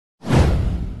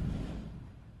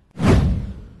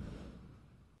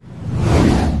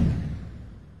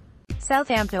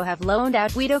Southampto have loaned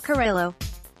out Guido Carrillo.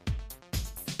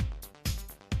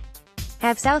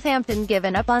 Have Southampton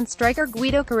given up on striker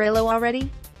Guido Carrillo already?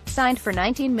 Signed for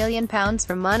 £19 million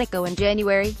from Monaco in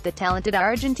January, the talented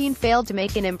Argentine failed to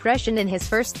make an impression in his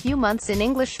first few months in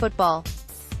English football.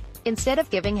 Instead of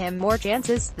giving him more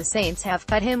chances, the Saints have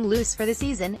cut him loose for the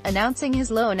season, announcing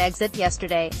his loan exit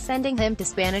yesterday, sending him to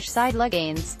Spanish side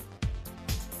Leganes.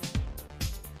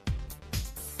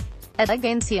 At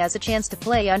Leganes he has a chance to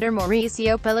play under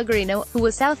Mauricio Pellegrino, who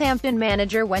was Southampton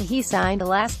manager when he signed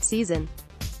last season.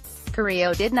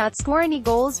 Carrillo did not score any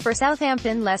goals for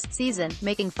Southampton last season,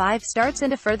 making 5 starts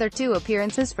and a further 2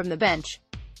 appearances from the bench.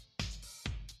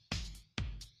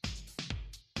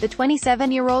 The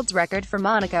 27-year-old's record for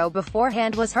Monaco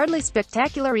beforehand was hardly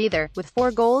spectacular either, with 4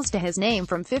 goals to his name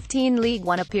from 15 League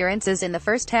One appearances in the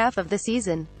first half of the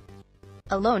season.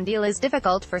 A loan deal is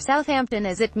difficult for Southampton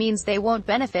as it means they won't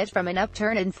benefit from an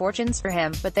upturn in fortunes for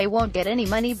him, but they won't get any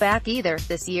money back either,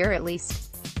 this year at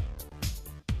least.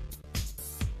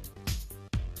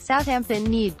 Southampton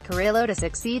need Carrillo to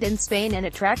succeed in Spain and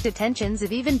attract attentions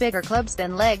of even bigger clubs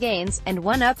than Leganes, and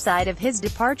one upside of his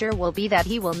departure will be that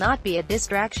he will not be a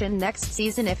distraction next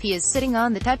season if he is sitting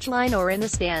on the touchline or in the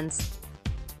stands.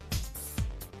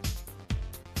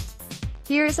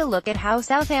 Here's a look at how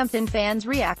Southampton fans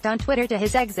react on Twitter to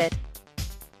his exit.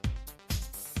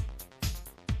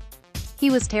 He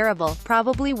was terrible,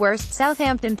 probably worst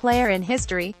Southampton player in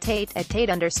history. Tate at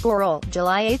Tate_ol,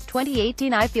 July 8,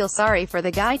 2018. I feel sorry for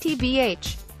the guy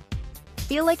tbh.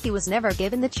 Feel like he was never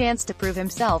given the chance to prove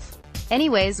himself.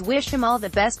 Anyways, wish him all the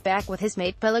best back with his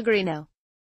mate Pellegrino.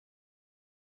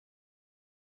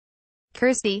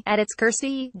 Kirsty, at It's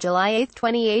Kirsty, July 8,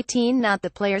 2018. Not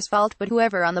the player's fault, but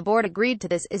whoever on the board agreed to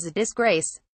this is a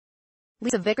disgrace.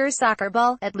 Lisa Vickers Soccer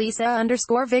Ball, at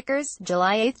Lisa_Vickers,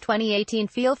 July 8, 2018.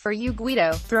 Feel for you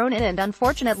Guido, thrown in and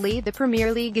unfortunately the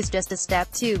Premier League is just a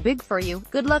step too big for you.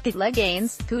 Good luck at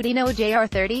Leganes. Cudino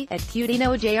JR30, at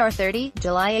Cudino JR30,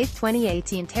 July 8,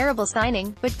 2018. Terrible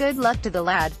signing, but good luck to the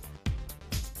lad.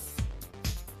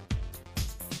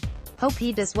 Hope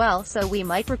he does well so we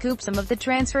might recoup some of the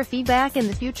transfer fee back in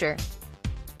the future.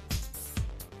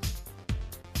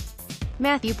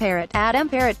 Matthew Parrott, Adam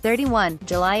Parrott 31,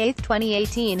 July 8,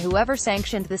 2018. Whoever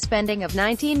sanctioned the spending of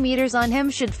 19 meters on him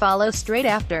should follow straight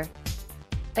after.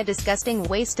 A disgusting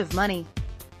waste of money.